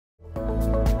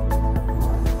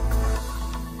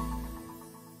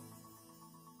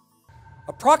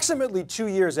Approximately 2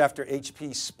 years after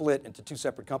HP split into two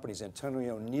separate companies,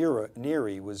 Antonio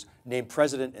Neri was named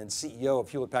president and CEO of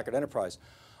Hewlett Packard Enterprise.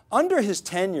 Under his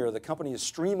tenure, the company has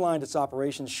streamlined its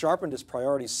operations, sharpened its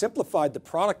priorities, simplified the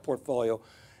product portfolio,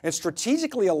 and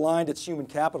strategically aligned its human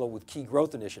capital with key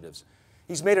growth initiatives.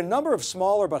 He's made a number of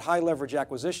smaller but high leverage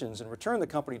acquisitions and returned the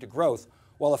company to growth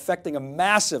while effecting a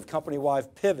massive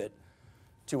company-wide pivot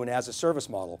to an as-a-service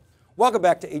model. Welcome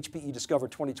back to HPE Discover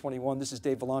 2021. This is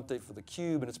Dave Vellante for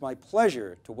theCUBE, and it's my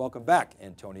pleasure to welcome back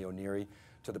Antonio Neri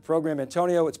to the program.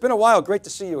 Antonio, it's been a while, great to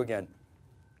see you again.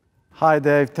 Hi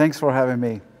Dave, thanks for having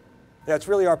me. Yeah, it's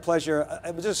really our pleasure.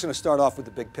 I'm just going to start off with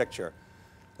the big picture.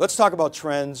 Let's talk about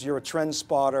trends. You're a trend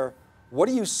spotter. What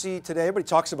do you see today? Everybody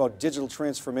talks about digital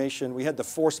transformation. We had the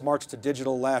forced march to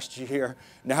digital last year.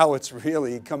 Now it's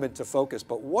really come into focus.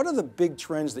 But what are the big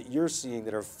trends that you're seeing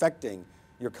that are affecting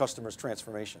your customers'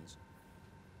 transformations?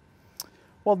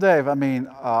 Well, Dave, I mean,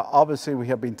 obviously we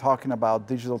have been talking about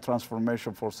digital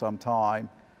transformation for some time.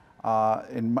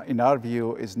 In our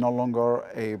view, it's no longer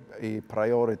a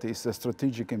priority, it's a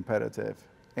strategic imperative.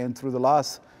 And through the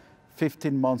last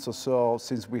 15 months or so,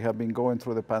 since we have been going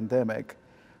through the pandemic,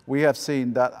 we have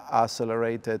seen that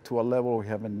accelerated to a level we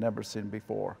haven't never seen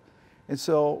before. And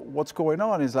so what's going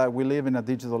on is that we live in a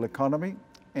digital economy,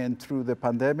 and through the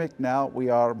pandemic now we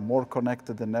are more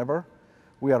connected than ever.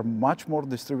 We are much more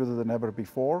distributed than ever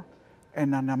before,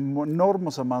 and an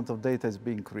enormous amount of data is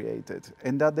being created,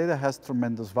 and that data has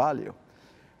tremendous value.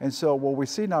 And so what we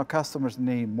see now, customers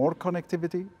need more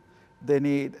connectivity, they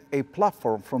need a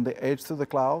platform from the edge to the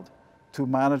cloud to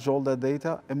manage all that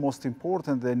data, and most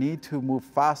important, they need to move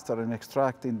faster in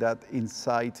extracting that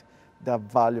insight, that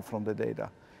value from the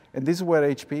data. And this is where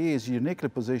HPE is uniquely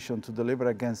positioned to deliver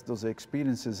against those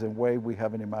experiences in a way we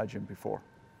haven't imagined before.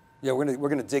 Yeah, we're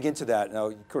going to dig into that. Now,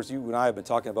 of course, you and I have been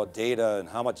talking about data and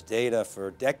how much data for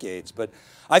decades, but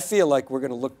I feel like we're going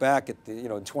to look back at the, in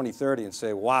 2030 and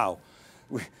say, wow,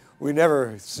 we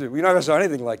never saw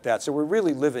anything like that. So we're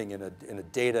really living in a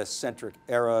data-centric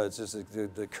era. It's just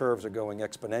the curves are going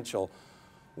exponential.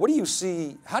 What do you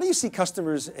see, how do you see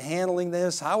customers handling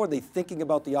this? How are they thinking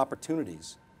about the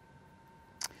opportunities?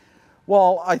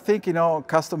 Well, I think,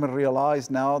 customers realize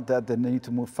now that they need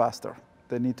to move faster.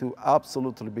 They need to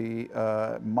absolutely be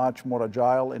much more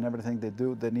agile in everything they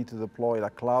do. They need to deploy a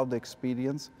cloud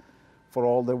experience for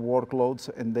all the workloads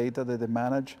and data that they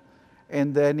manage.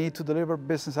 And they need to deliver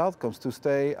business outcomes to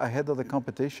stay ahead of the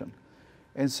competition.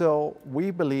 And so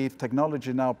we believe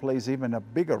technology now plays even a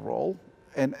bigger role,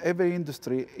 and every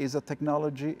industry is a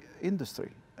technology industry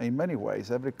in many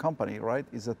ways. Every company, right,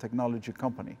 is a technology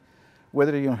company.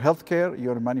 Whether you're in healthcare,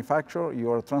 you're a manufacturer,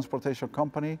 you're a transportation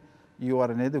company, you are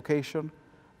in education,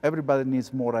 everybody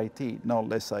needs more IT, not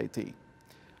less IT.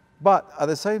 But at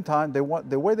the same time, the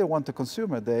way they want to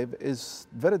consume it, Dave, is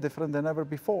very different than ever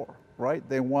before, right?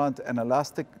 They want an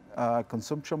elastic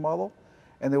consumption model,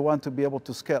 and they want to be able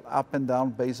to scale up and down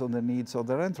based on the needs of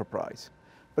their enterprise.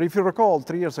 But if you recall,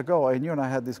 3 years ago, and you and I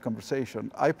had this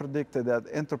conversation, I predicted that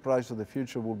enterprise of the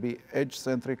future will be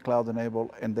edge-centric,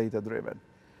 cloud-enabled, and data-driven.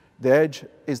 The edge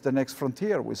is the next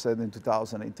frontier, we said in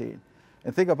 2018.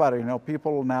 And think about it,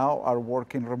 people now are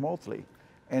working remotely,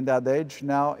 and that edge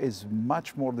now is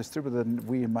much more distributed than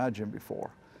we imagined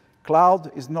before.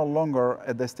 Cloud is no longer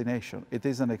a destination. It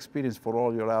is an experience for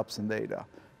all your apps and data.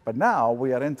 But now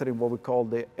we are entering what we call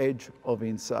the edge of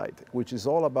insight, which is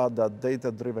all about that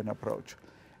data-driven approach.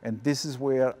 And this is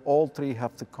where all three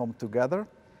have to come together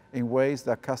in ways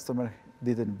that customer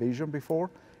didn't envision before,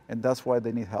 and that's why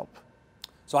they need help.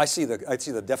 So I see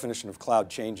the definition of cloud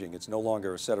changing. It's no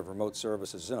longer a set of remote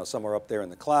services, somewhere up there in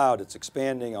the cloud. It's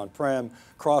expanding on-prem,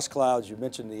 cross clouds. You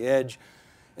mentioned the edge.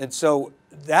 And so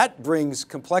that brings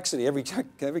complexity.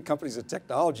 Every company's a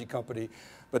technology company,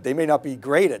 but they may not be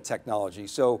great at technology.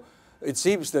 So it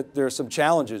seems that there are some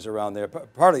challenges around there.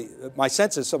 Partly, my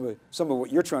sense is some of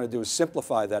what you're trying to do is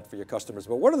simplify that for your customers.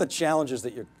 But what are the challenges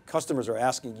that your customers are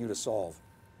asking you to solve?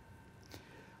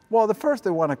 Well, the first,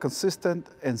 they want a consistent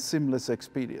and seamless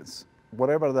experience,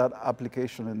 wherever that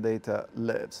application and data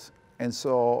lives. And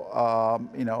so,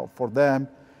 for them,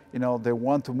 they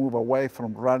want to move away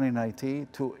from running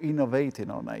IT to innovating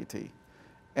on IT.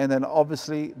 And then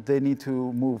obviously, they need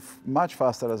to move much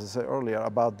faster, as I said earlier,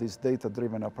 about these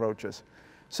data-driven approaches.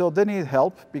 So they need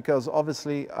help because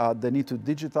obviously, they need to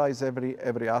digitize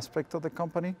every aspect of the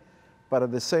company, but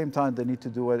at the same time, they need to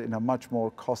do it in a much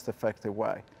more cost-effective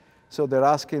way. So they're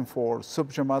asking for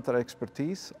subject matter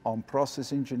expertise on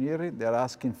process engineering. They're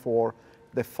asking for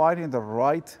defining the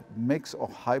right mix of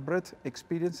hybrid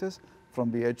experiences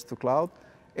from the edge to cloud.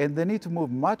 And they need to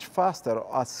move much faster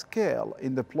at scale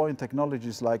in deploying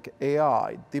technologies like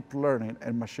AI, deep learning,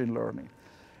 and machine learning.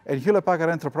 And Hewlett-Packard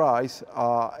Enterprise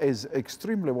is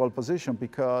extremely well positioned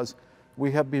because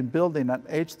we have been building an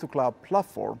edge-to-cloud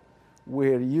platform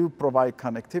where you provide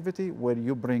connectivity, where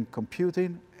you bring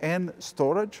computing and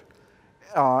storage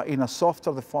in a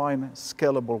software-defined,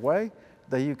 scalable way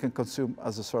that you can consume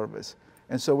as a service.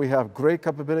 And so we have great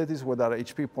capabilities with our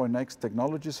HP PointNext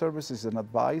technology services and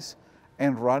advice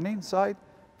and running side,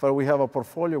 but we have a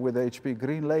portfolio with HP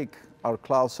GreenLake, our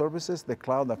cloud services, the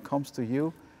cloud that comes to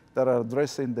you, that are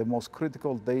addressing the most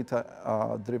critical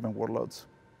data-driven workloads.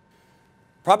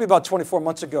 Probably about 24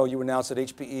 months ago, you announced that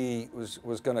HPE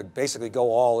was going to basically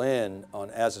go all in on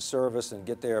as a service and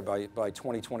get there by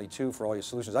 2022 for all your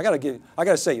solutions. I got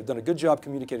to say, you've done a good job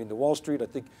communicating to Wall Street.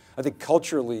 I think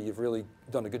culturally, you've really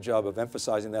done a good job of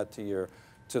emphasizing that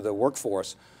to the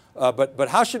workforce. But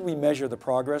how should we measure the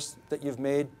progress that you've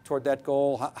made toward that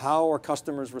goal? How are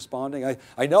customers responding?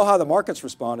 I know how the market's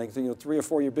responding. 3 or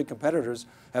 4 of your big competitors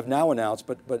have now announced,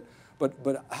 but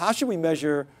how should we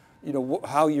measure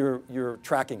how you're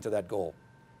tracking to that goal?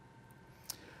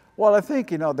 Well, I think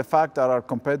the fact that our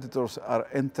competitors are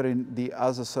entering the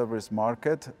as-a-service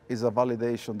market is a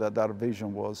validation that our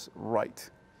vision was right.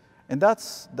 And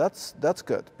that's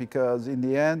good, because in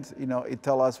the end, it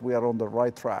tells us we are on the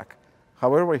right track.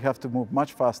 However, we have to move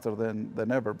much faster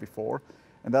than ever before,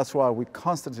 and that's why we're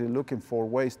constantly looking for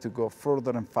ways to go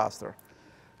further and faster.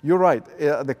 You're right,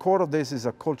 the core of this is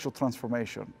a cultural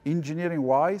transformation.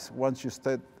 Engineering-wise, once you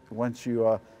state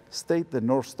the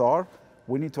North Star,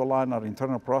 we need to align our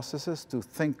internal processes to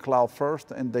think cloud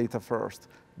first and data first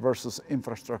versus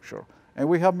infrastructure. And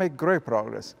we have made great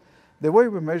progress. The way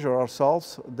we measure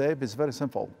ourselves, Dave, is very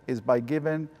simple. It's by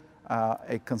giving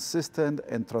a consistent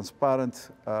and transparent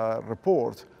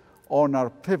report on our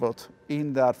pivot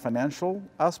in that financial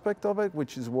aspect of it,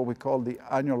 which is what we call the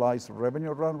annualized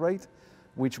revenue run rate,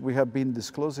 which we have been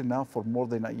disclosing now for more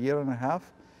than a year and a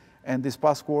half. And this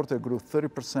past quarter grew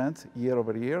 30% year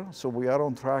over year. So we are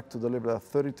on track to deliver a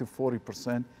 30 to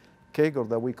 40% CAGR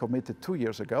that we committed 2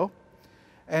 years ago.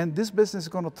 And this business is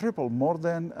going to triple more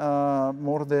than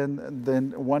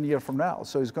 1 year from now.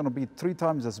 So it's going to be 3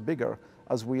 times as bigger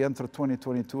as we enter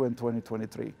 2022 and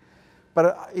 2023.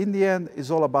 But in the end,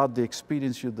 it's all about the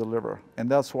experience you deliver. And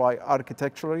that's why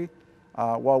architecturally,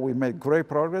 while we made great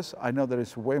progress, I know there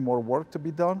is way more work to be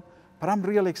done. But I'm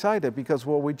really excited because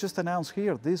what we just announced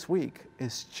here this week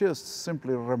is just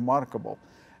simply remarkable.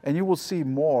 And you will see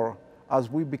more as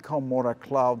we become more a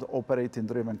cloud operating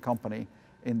driven company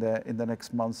in the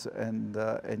next months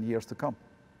and years to come.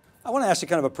 I want to ask you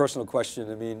kind of a personal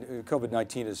question. I mean,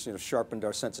 COVID-19 has sharpened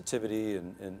our sensitivity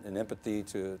and empathy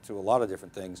to a lot of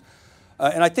different things.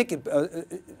 And I think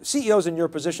CEOs in your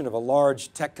position of a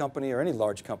large tech company or any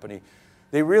large company,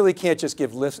 they really can't just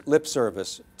give lip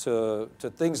service to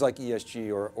things like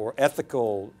ESG or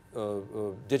ethical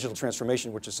digital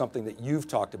transformation, which is something that you've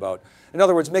talked about. In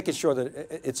other words, making sure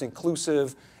that it's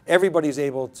inclusive, everybody's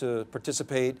able to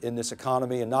participate in this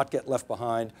economy and not get left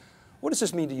behind. What does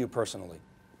this mean to you personally?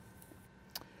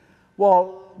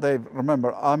 Well, Dave,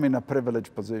 remember, I'm in a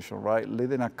privileged position, right?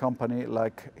 Leading a company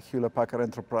like Hewlett-Packard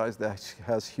Enterprise that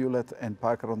has Hewlett and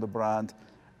Packard on the brand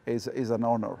is an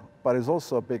honor, but it's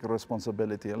also a big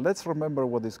responsibility. And let's remember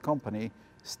what this company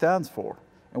stands for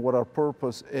and what our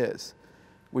purpose is,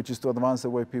 which is to advance the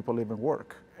way people live and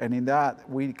work. And in that,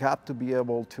 we have to be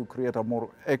able to create a more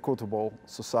equitable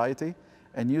society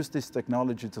and use this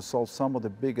technology to solve some of the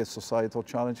biggest societal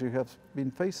challenges we have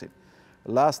been facing.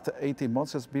 The last 18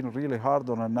 months has been really hard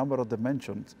on a number of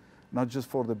dimensions, not just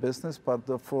for the business,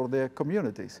 but for the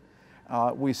communities.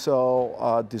 We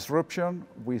saw disruption,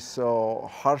 we saw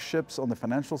hardships on the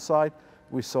financial side,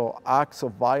 we saw acts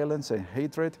of violence and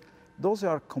hatred. Those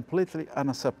are completely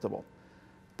unacceptable.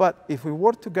 But if we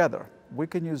work together, we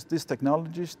can use these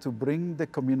technologies to bring the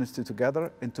community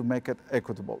together and to make it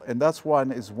equitable. And that's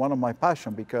one of my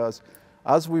passions, because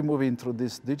as we move into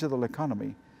this digital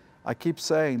economy, I keep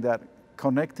saying that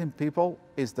connecting people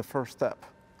is the first step.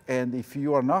 And if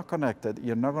you are not connected,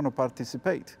 you're not going to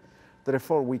participate.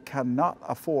 Therefore, we cannot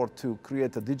afford to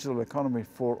create a digital economy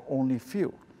for only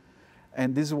few.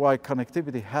 And this is why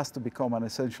connectivity has to become an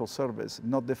essential service,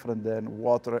 not different than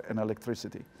water and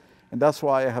electricity. And that's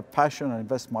why I have passion and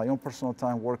invest my own personal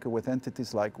time working with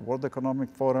entities like World Economic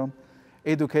Forum,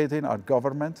 educating our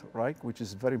government, right, which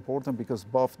is very important because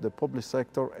both the public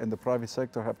sector and the private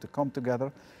sector have to come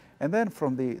together. And then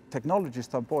from the technology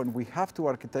standpoint, we have to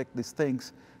architect these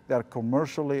things that are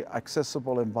commercially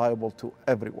accessible and viable to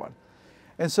everyone.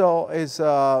 And so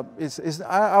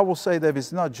I will say that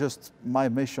it's not just my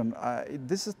mission.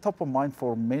 This is top of mind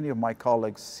for many of my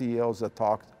colleagues, CEOs that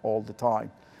talk all the time.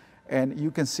 And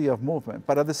you can see a movement.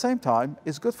 But at the same time,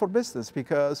 it's good for business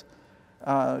because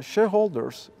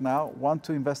shareholders now want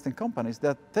to invest in companies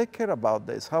that take care about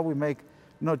this, how we make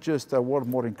not just a world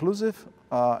more inclusive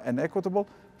and equitable,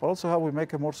 but also how we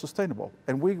make it more sustainable.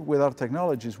 And we, with our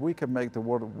technologies, we can make the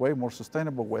world way more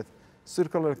sustainable with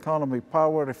circular economy,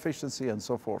 power, efficiency, and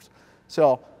so forth.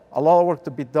 So a lot of work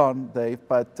to be done, Dave,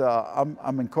 but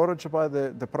I'm encouraged by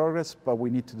the progress, but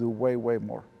we need to do way, way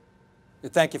more.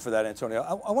 Thank you for that, Antonio.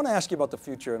 I want to ask you about the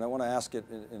future, and I want to ask it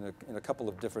in a couple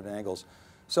of different angles.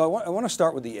 So I want to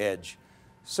start with the edge.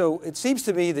 So it seems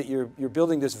to me that you're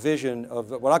building this vision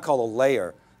of what I call a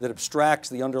layer that abstracts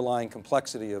the underlying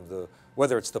complexity of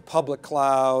whether it's the public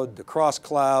cloud, the cross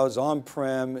clouds,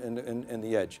 on-prem, and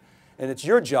the edge. And it's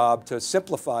your job to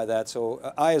simplify that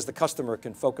so I, as the customer,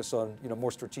 can focus on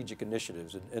more strategic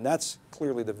initiatives. And that's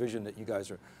clearly the vision that you guys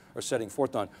are setting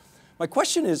forth on. My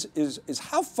question is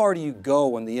how far do you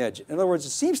go on the edge? In other words,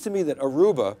 it seems to me that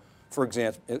Aruba, for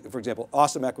example,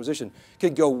 awesome acquisition,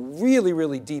 can go really,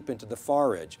 really deep into the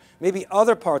far edge. Maybe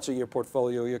other parts of your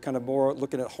portfolio, you're kind of more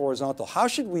looking at horizontal. How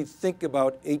should we think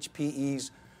about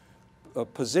HPE's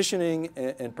positioning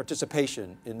and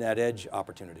participation in that edge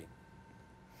opportunity?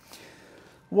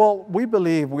 Well, we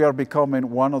believe we are becoming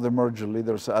one of the emerging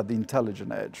leaders at the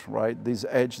intelligent edge, right? This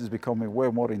edge is becoming way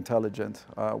more intelligent.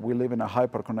 We live in a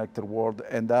hyper-connected world,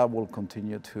 and that will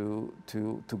continue to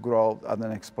grow at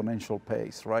an exponential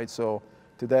pace, right? So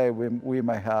today we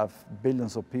may have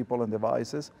billions of people and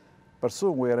devices, but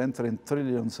soon we are entering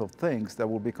trillions of things that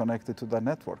will be connected to the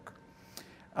network.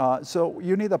 So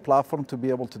you need a platform to be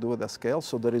able to do it at scale,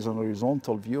 so there is a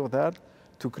horizontal view of that,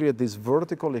 to create these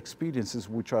vertical experiences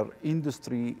which are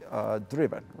industry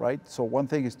driven, right? So one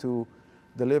thing is to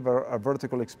deliver a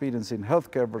vertical experience in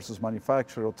healthcare versus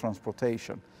manufacturing or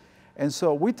transportation. And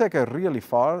so we take it really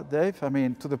far, Dave. I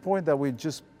mean, to the point that we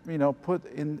just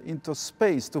put into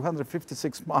space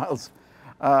 256 miles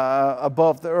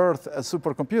above the Earth a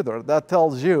supercomputer. That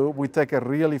tells you we take it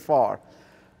really far.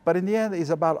 But in the end,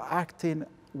 it's about acting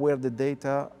where the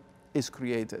data is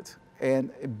created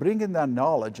and bringing that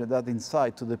knowledge and that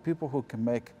insight to the people who can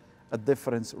make a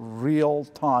difference real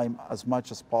time as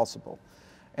much as possible.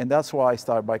 And that's why I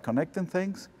start by connecting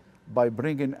things, by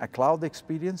bringing a cloud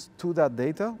experience to that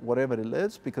data, wherever it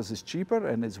lives, because it's cheaper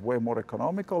and it's way more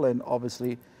economical, and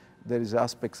obviously there is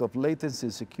aspects of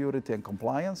latency, security, and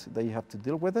compliance that you have to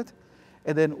deal with it,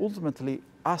 and then ultimately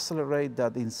accelerate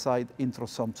that insight into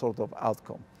some sort of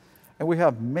outcome. And we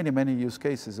have many, many use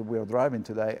cases that we are driving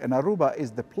today. And Aruba is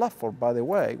the platform, by the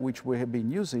way, which we have been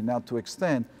using now to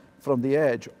extend from the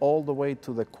edge all the way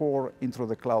to the core into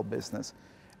the cloud business.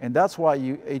 And that's why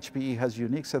HPE has a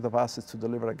unique set of assets to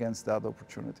deliver against that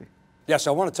opportunity. Yes,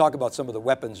 I want to talk about some of the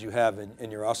weapons you have in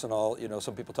your arsenal.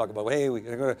 Some people talk about, hey,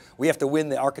 we have to win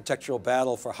the architectural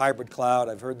battle for hybrid cloud.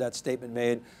 I've heard that statement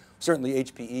made. Certainly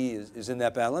HPE is in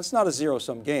that battle. It's not a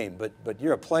zero-sum game, but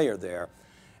you're a player there.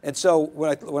 And so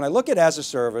when I look at as a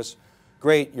service,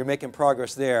 great, you're making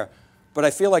progress there, but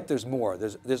I feel like there's more.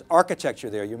 There's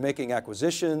architecture there. You're making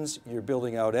acquisitions, you're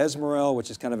building out Ezmeral, which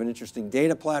is kind of an interesting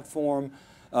data platform.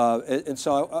 And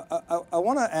so I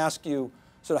want to ask you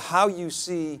sort of how you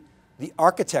see the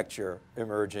architecture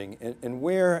emerging and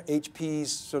where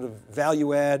HP's sort of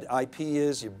value add IP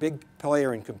is. You're a big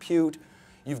player in compute.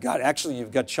 You've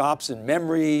got chops in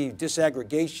memory,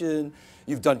 disaggregation.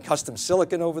 You've done custom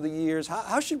silicon over the years.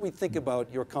 How should we think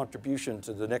about your contribution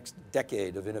to the next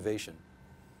decade of innovation?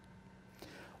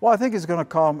 Well, I think it's going to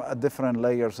come at different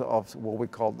layers of what we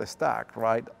call the stack,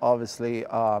 right? Obviously,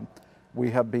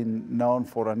 we have been known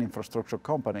for an infrastructure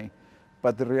company,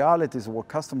 but the reality is what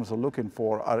customers are looking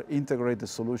for are integrated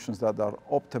solutions that are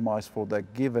optimized for the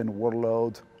given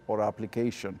workload or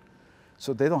application.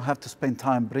 So they don't have to spend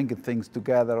time bringing things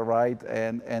together, right?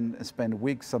 And spend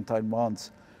weeks, sometimes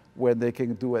months, where they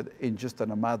can do it in just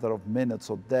in a matter of minutes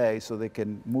or days so they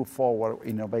can move forward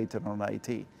innovating on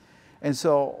IT. And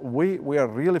so we are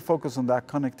really focused on that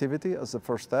connectivity as the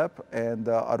first step, and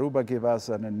Aruba gives us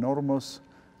an enormous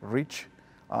reach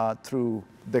through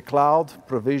the cloud,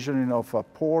 provisioning of a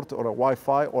port or a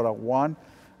Wi-Fi or a WAN.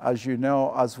 As you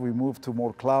know, as we move to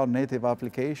more cloud native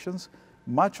applications,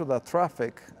 much of that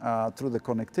traffic through the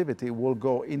connectivity will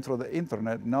go into the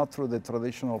internet, not through the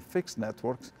traditional fixed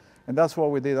networks. And that's why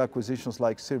we did acquisitions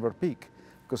like Silver Peak,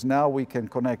 because now we can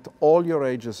connect all your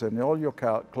edges and all your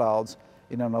clouds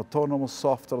in an autonomous,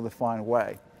 software-defined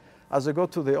way. As I go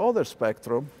to the other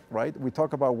spectrum, right, we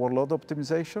talk about workload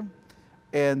optimization.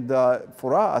 And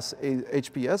for us,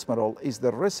 HPE Emerald is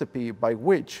the recipe by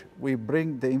which we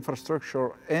bring the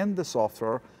infrastructure and the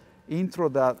software into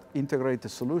that integrated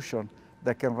solution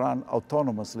that can run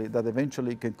autonomously, that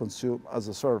eventually can consume as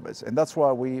a service. And that's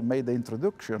why we made the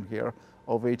introduction here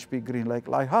of HPE GreenLake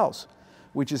Lighthouse,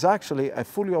 which is actually a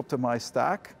fully optimized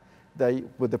stack that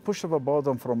with the push of a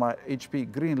button from our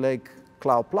HPE GreenLake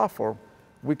cloud platform,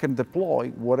 we can deploy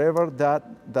whatever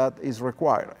that is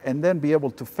required, and then be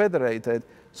able to federate it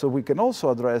so we can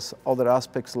also address other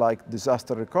aspects like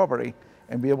disaster recovery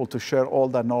and be able to share all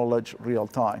that knowledge real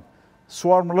time.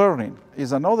 Swarm learning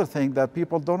is another thing that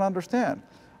people don't understand.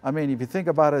 I mean, if you think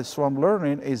about it, swarm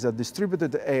learning is a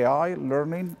distributed AI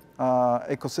learning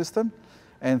ecosystem.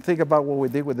 And think about what we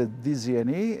did with the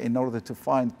DZNE in order to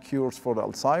find cures for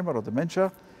Alzheimer or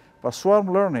dementia. But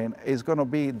swarm learning is going to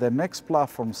be the next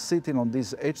platform sitting on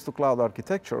this edge-to-cloud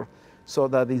architecture, so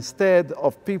that instead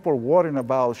of people worrying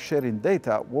about sharing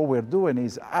data, what we're doing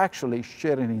is actually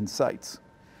sharing insights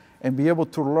and be able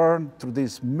to learn through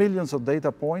these millions of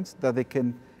data points that they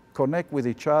can connect with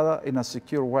each other in a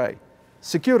secure way.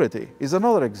 Security is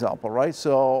another example, right?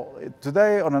 So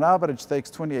today, on an average, takes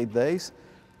 28 days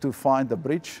to find a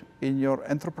breach in your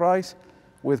enterprise.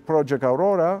 With Project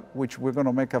Aurora, which we're going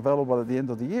to make available at the end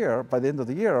of the year, by the end of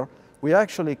the year, we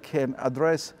actually can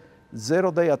address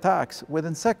zero-day attacks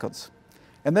within seconds.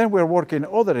 And then we're working in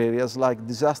other areas like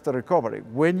disaster recovery.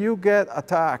 When you get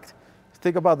attacked,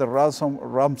 think about the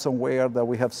ransomware that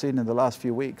we have seen in the last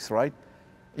few weeks, right?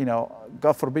 You know,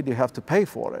 God forbid you have to pay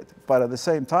for it. But at the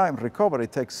same time, recovery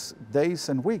takes days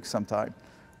and weeks sometimes.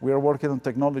 We are working on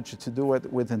technology to do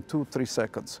it within 2-3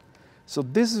 seconds. So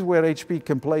this is where HPE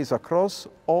can place across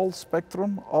all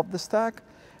spectrum of the stack.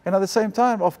 And at the same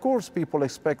time, of course, people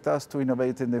expect us to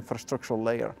innovate in the infrastructural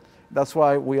layer. That's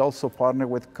why we also partner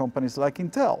with companies like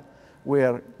Intel,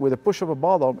 where with a push of a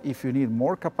button, if you need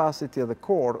more capacity at the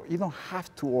core, you don't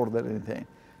have to order anything.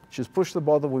 Just push the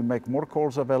button, we make more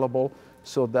cores available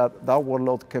so that that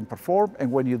workload can perform. And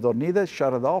when you don't need it,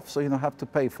 shut it off so you don't have to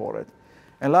pay for it.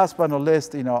 And last but not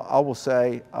least, you know, I will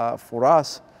say for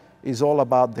us, is all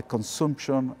about the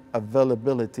consumption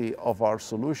availability of our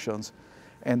solutions.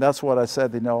 And that's what I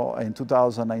said, you know, in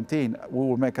 2019, we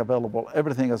will make available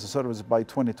everything as a service by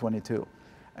 2022.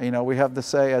 And, you know, we have to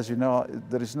say, as you know,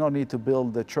 there is no need to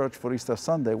build the church for Easter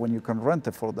Sunday when you can rent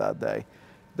it for that day.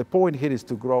 The point here is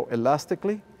to grow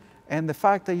elastically. And the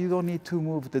fact that you don't need to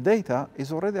move the data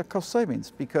is already a cost savings,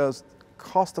 because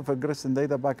cost of aggressing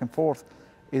data back and forth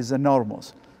is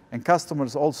enormous. And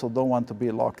customers also don't want to be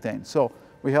locked in. So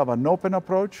we have an open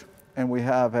approach, and we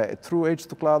have a true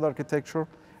edge-to-cloud architecture,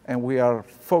 and we are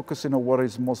focusing on what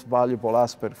is most valuable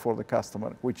aspect for the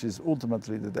customer, which is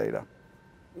ultimately the data.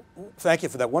 Thank you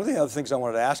for that. One of the other things I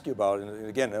wanted to ask you about, and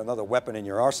again, another weapon in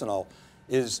your arsenal,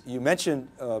 is you mentioned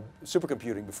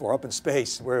supercomputing before, up in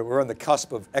space, where we're on the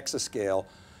cusp of exascale.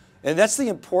 And that's the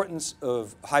importance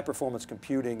of high performance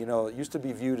computing. You know, it used to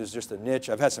be viewed as just a niche.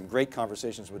 I've had some great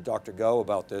conversations with Dr. Go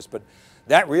about this, but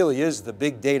that really is the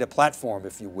big data platform,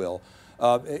 if you will.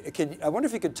 I wonder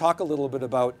if you could talk a little bit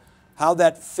about how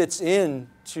that fits in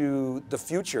to the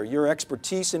future. Your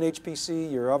expertise in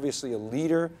HPC, you're obviously a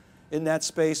leader in that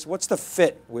space. What's the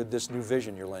fit with this new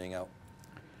vision you're laying out?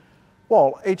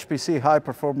 Well, HPC, high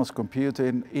performance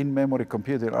computing, in-memory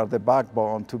computing are the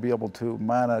backbone to be able to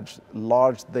manage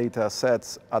large data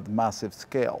sets at massive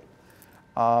scale.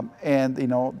 And, you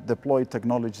know, deploy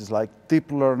technologies like deep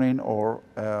learning or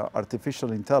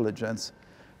artificial intelligence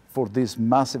for this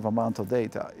massive amount of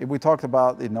data. We talked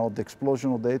about, you know, the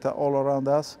explosion of data all around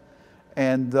us,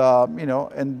 and you know,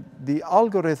 and the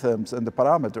algorithms and the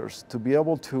parameters to be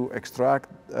able to extract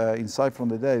insight from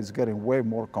the data is getting way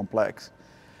more complex.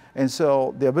 And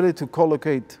so the ability to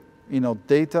collocate, you know,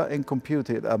 data and compute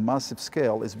it at massive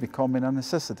scale is becoming a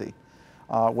necessity,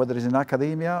 whether it's in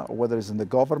academia or whether it's in the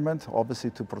government, obviously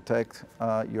to protect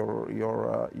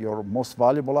your most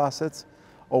valuable assets,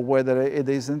 or whether it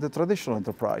is in the traditional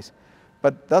enterprise.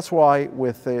 But that's why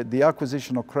with the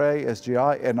acquisition of Cray,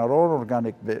 SGI, and our own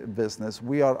organic business,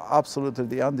 we are absolutely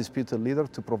the undisputed leader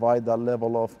to provide that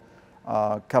level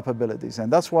of capabilities. And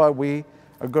that's why we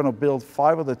are going to build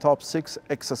 5 of the top 6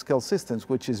 exascale systems,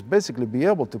 which is basically be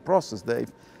able to process,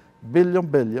 Dave,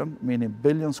 billion, meaning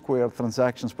billion square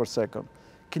transactions per second.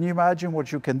 Can you imagine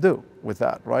what you can do with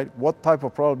that, right? What type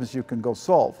of problems you can go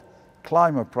solve?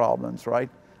 Climate problems, right?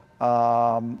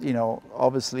 You know,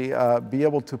 obviously be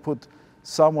able to put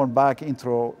someone back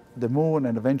into the moon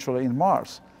and eventually in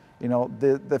Mars. You know,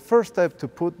 the first step to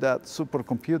put that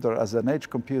supercomputer as an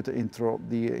edge computer into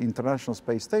the International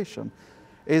Space Station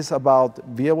is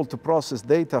about being able to process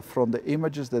data from the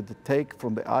images that they take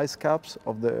from the ice caps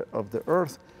of the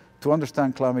Earth to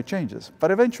understand climate changes.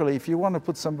 But eventually, if you want to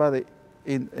put somebody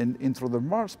into the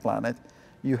Mars planet,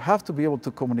 you have to be able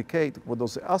to communicate with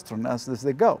those astronauts as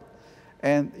they go.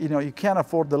 And you can't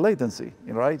afford the latency,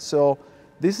 right? So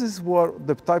this is what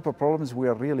the type of problems we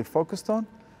are really focused on.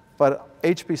 But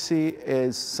HPC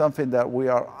is something that we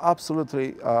are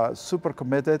absolutely super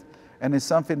committed, and it's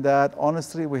something that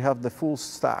honestly we have the full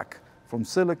stack, from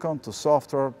silicon to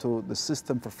software to the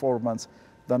system performance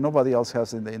that nobody else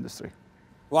has in the industry.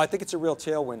 Well, I think it's a real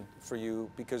tailwind for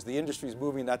you because the industry is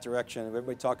moving in that direction.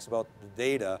 Everybody talks about the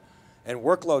data and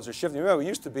workloads are shifting. Remember, it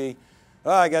used to be,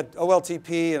 oh, I got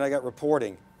OLTP and I got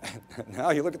reporting. Now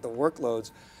you look at the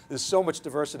workloads, there's so much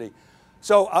diversity.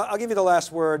 So I'll give you the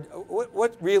last word.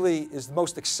 What really is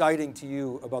most exciting to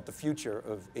you about the future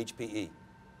of HPE?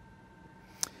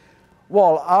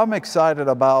 Well, I'm excited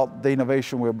about the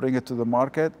innovation we're bringing to the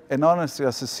market. And honestly,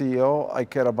 as a CEO, I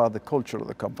care about the culture of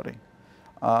the company.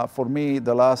 For me,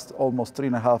 the last almost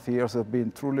 3.5 years have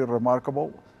been truly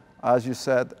remarkable. As you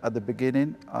said at the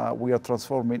beginning, we are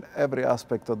transforming every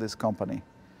aspect of this company.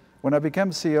 When I became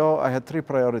CEO, I had 3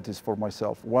 priorities for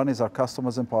myself. One is our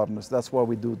customers and partners. That's why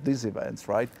we do these events,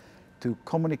 right? To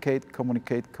communicate,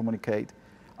 communicate, communicate.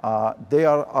 They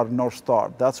are our North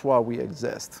Star. That's why we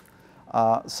exist.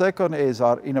 Second is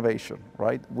our innovation,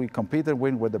 right? We compete and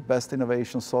win with the best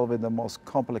innovation, solving the most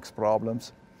complex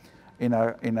problems in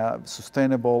a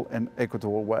sustainable and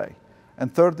equitable way.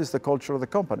 And third is the culture of the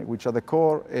company, which at the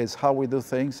core is how we do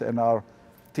things and our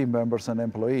team members and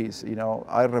employees.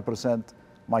 I represent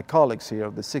my colleagues here,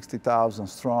 the 60,000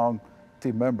 strong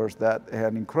team members that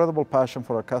have an incredible passion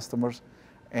for our customers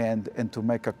and to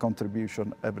make a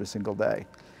contribution every single day.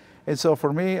 And so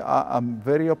for me, I'm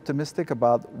very optimistic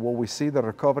about what we see, the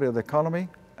recovery of the economy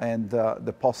and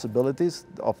the possibilities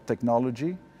of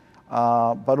technology.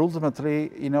 But ultimately,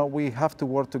 we have to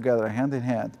work together hand in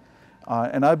hand.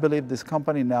 And I believe this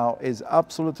company now is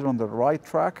absolutely on the right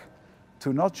track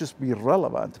to not just be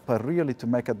relevant, but really to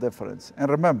make a difference. And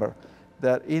remember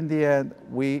that in the end,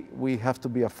 we have to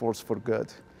be a force for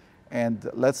good. And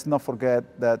let's not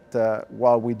forget that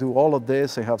while we do all of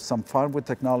this and have some fun with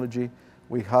technology,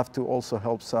 we have to also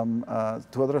help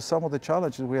to address some of the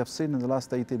challenges we have seen in the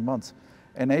last 18 months.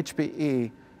 And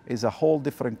HPE is a whole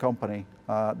different company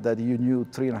that you knew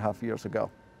 3.5 years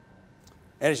ago.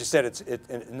 And as you said,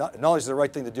 not only is it the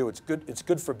right thing to do, it's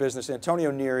good for business.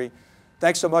 Antonio Neri,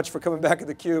 thanks so much for coming back to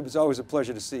theCUBE. It's always a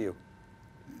pleasure to see you.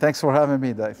 Thanks for having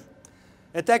me, Dave.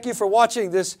 And thank you for watching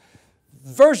this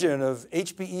version of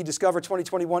HPE Discover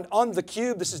 2021 on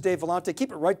theCUBE. This is Dave Vellante.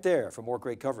 Keep it right there for more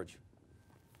great coverage.